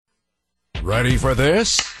Ready for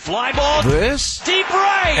this? Fly ball. This? Deep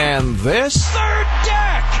right. And this? Third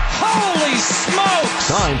deck. Holy smokes.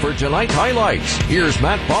 Time for tonight's highlights. Here's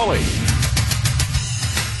Matt Pauley.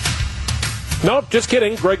 Nope, just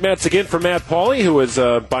kidding. Greg Matz again for Matt Pauley, who is,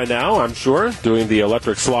 by now, I'm sure, doing the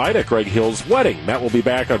electric slide at Greg Hill's wedding. Matt will be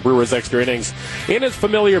back on Brewers Extra Innings in his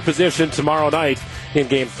familiar position tomorrow night in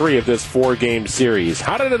Game 3 of this 4-game series.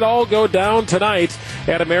 How did it all go down tonight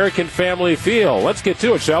at American Family Field? Let's get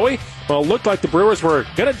to it, shall we? Well, it looked like the Brewers were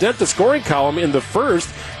going to dent the scoring column in the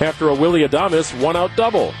first after a Willie Adames one-out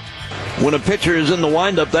double. When a pitcher is in the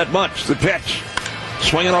windup that much, the pitch.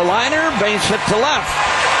 Swinging a liner, base hit to left.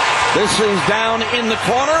 This is down in the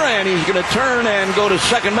corner, and he's going to turn and go to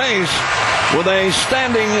second base with a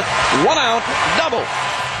standing one-out double.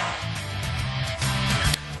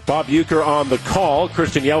 Bob Uecker on the call.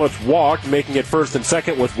 Christian Yelich walked, making it first and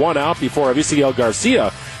second with one out before Avisaíl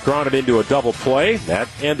Garcia grounded into a double play. That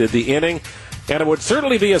ended the inning, and it would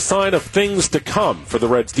certainly be a sign of things to come for the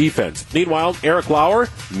Reds defense. Meanwhile, Eric Lauer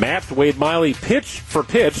matched Wade Miley pitch for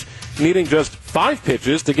pitch, needing just 5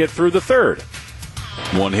 pitches to get through the third.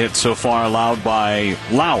 One hit so far allowed by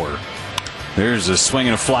Lauer. There's a swing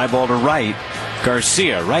and a fly ball to right.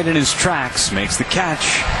 Garcia, right in his tracks, makes the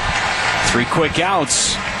catch. 3 quick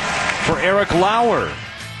outs for Eric Lauer.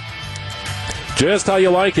 Just how you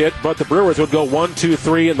like it, but the Brewers would go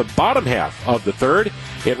 1-2-3 in the bottom half of the third.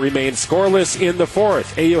 It remained scoreless in the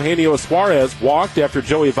fourth. Eugenio Suarez walked after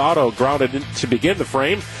Joey Votto grounded in to begin the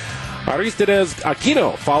frame. Aristides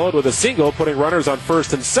Aquino followed with a single, putting runners on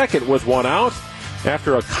first and second with one out.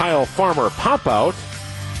 After a Kyle Farmer pop-out,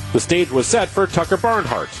 the stage was set for Tucker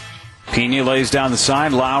Barnhart. Pena lays down the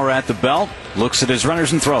side, Lauer at the belt, looks at his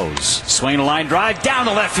runners and throws. Swing a line drive, down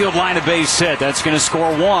the left field line, a base hit. That's going to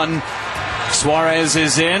score 1. Suarez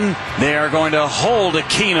is in. They are going to hold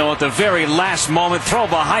Aquino at the very last moment. Throw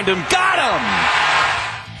behind him, got him!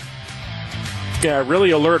 Yeah, really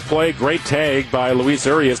alert play. Great tag by Luis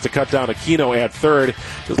Urias to cut down Aquino at third.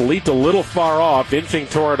 Just leaped a little far off, inching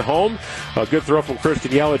toward home. A good throw from Christian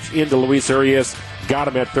Yelich into Luis Urias. Got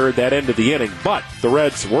him at third. That ended the inning. But the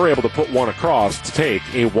Reds were able to put one across to take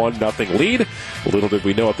a 1-0 lead. Little did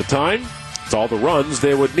we know at the time, it's all the runs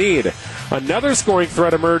they would need. Another scoring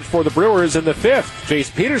threat emerged for the Brewers in the fifth.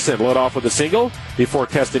 Jace Peterson led off with a single before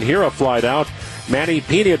Keston Hiura flied out. Manny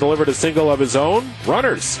Pena delivered a single of his own.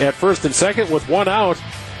 Runners at first and second with one out.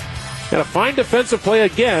 And a fine defensive play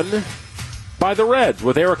again by the Reds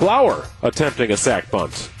with Eric Lauer attempting a sac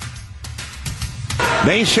bunt.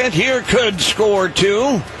 Base hit here could score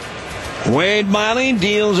 2. Wade Miley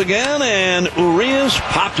deals again, and Urias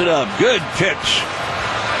popped it up. Good pitch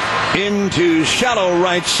into shallow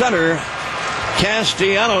right center.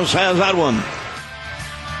 Castellanos has that one.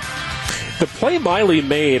 The play Miley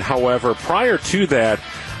made, however, prior to that,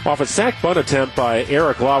 off a sac bunt attempt by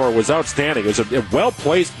Eric Lauer was outstanding. It was a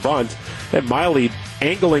well-placed bunt, and Miley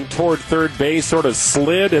angling toward third base sort of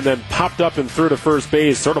slid and then popped up and through to first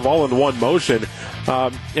base, sort of all in one motion.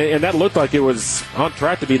 And that looked like it was on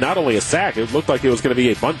track to be not only a sac, it looked like it was going to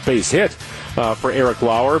be a bunt base hit for Eric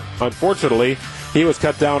Lauer. Unfortunately, he was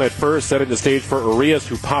cut down at first, setting the stage for Urias,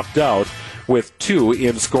 who popped out with 2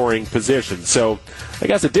 in scoring position. So I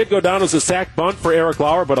guess it did go down as a sac bunt for Eric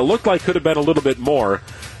Lauer, but it looked like could have been a little bit more,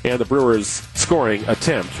 and the Brewers' scoring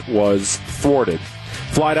attempt was thwarted.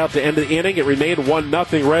 Flied out to end the inning. It remained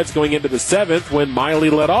 1-0 Reds going into the 7th when Miley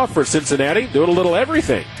led off for Cincinnati, doing a little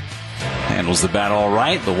everything. Handles the bat all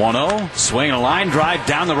right. The 1-0. Swing a line drive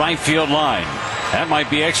down the right field line. That might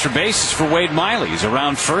be extra bases for Wade Miley. He's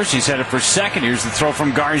around first. He's headed for second. Here's the throw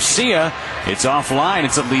from Garcia. It's offline.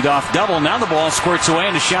 It's a leadoff double. Now the ball squirts away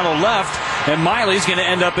into shallow left, and Miley's going to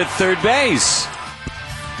end up at third base.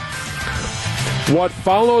 What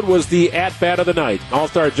followed was the at-bat of the night.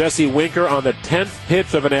 All-star Jesse Winker on the 10th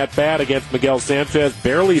pitch of an at-bat against Miguel Sanchez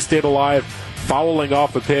barely stayed alive, fouling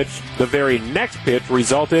off a pitch. The very next pitch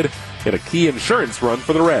resulted in a key insurance run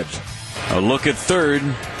for the Reds. A look at third.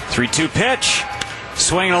 3-2 pitch.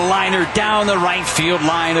 Swing a liner down the right field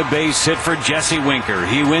line. A base hit for Jesse Winker.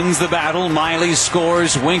 He wins the battle. Miley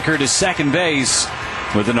scores. Winker to second base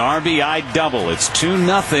with an RBI double. It's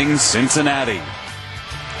 2-0 Cincinnati.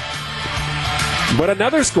 But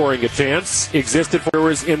another scoring chance existed for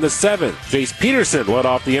Brewers in the 7th. Jace Peterson led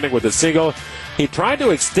off the inning with a single. He tried to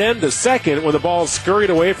extend the second when the ball scurried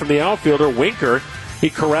away from the outfielder, Winker. He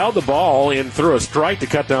corralled the ball and threw a strike to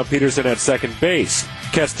cut down Peterson at second base.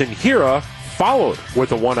 Keston Hiura followed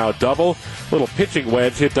with a one-out double. Little pitching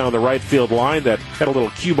wedge hit down the right field line that had a little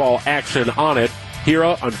cue ball action on it.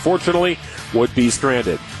 Hiura, unfortunately, would be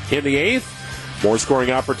stranded. In the 8th, More scoring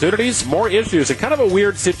opportunities, more issues, and kind of a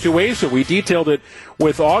weird situation. We detailed it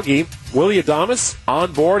with Augie. Willie Adames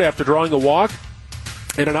on board after drawing a walk,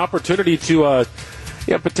 and an opportunity to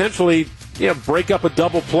potentially break up a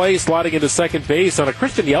double play, sliding into second base on a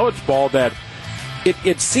Christian Yelich ball that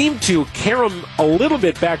it seemed to carry him a little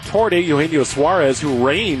bit back toward Eugenio Suarez, who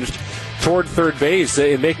ranged toward third base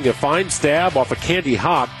in making a fine stab off a candy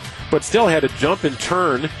hop, but still had to jump and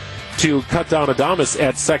turn to cut down Adames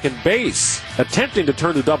at second base. Attempting to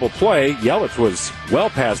turn the double play, Yelich was well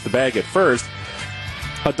past the bag at first.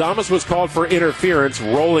 Adames was called for interference,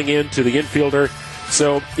 rolling into the infielder,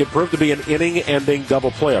 so it proved to be an inning-ending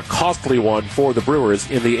double play, a costly one for the Brewers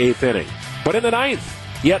in the 8th inning. But in the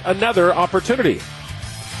 9th, yet another opportunity.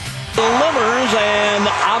 Delivers, and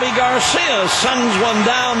Avi Garcia sends one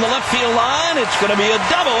down the left field line. It's going to be a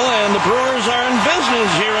double, and the Brewers are in business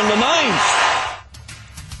here in the 9th.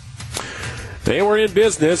 They were in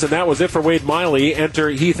business, and that was it for Wade Miley. Enter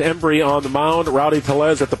Heath Embry on the mound, Rowdy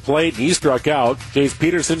Tellez at the plate, and he struck out. Jace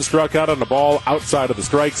Peterson struck out on the ball outside of the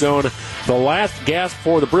strike zone. The last gasp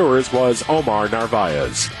for the Brewers was Omar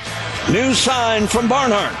Narvaez. New sign from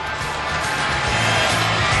Barnhart.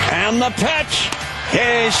 And the pitch.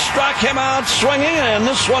 He struck him out swinging, and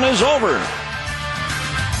this one is over.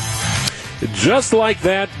 Just like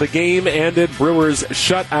that, the game ended. Brewers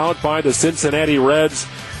shut out by the Cincinnati Reds.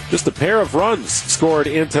 Just a pair of runs scored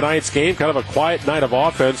in tonight's game. Kind of a quiet night of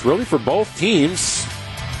offense, really, for both teams.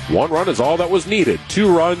 1 run is all that was needed.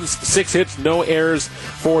 2 runs, 6 hits, no errors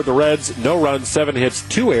for the Reds. No runs, 7 hits,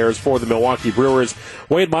 2 errors for the Milwaukee Brewers.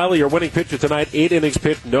 Wade Miley, your winning pitcher tonight, 8 innings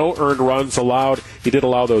pitched, no earned runs allowed. He did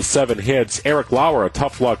allow those 7 hits. Eric Lauer, a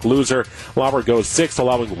tough luck loser. Lauer goes 6,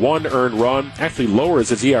 allowing 1 earned run. Actually lowers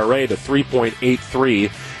his ERA to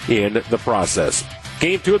 3.83 in the process.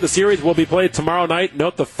 Game 2 of the series will be played tomorrow night.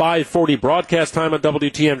 Note the 5:40 broadcast time on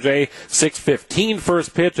WTMJ, 6:15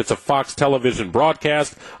 first pitch. It's a Fox television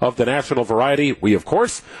broadcast of the National Variety. We, of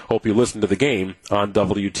course, hope you listen to the game on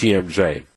WTMJ.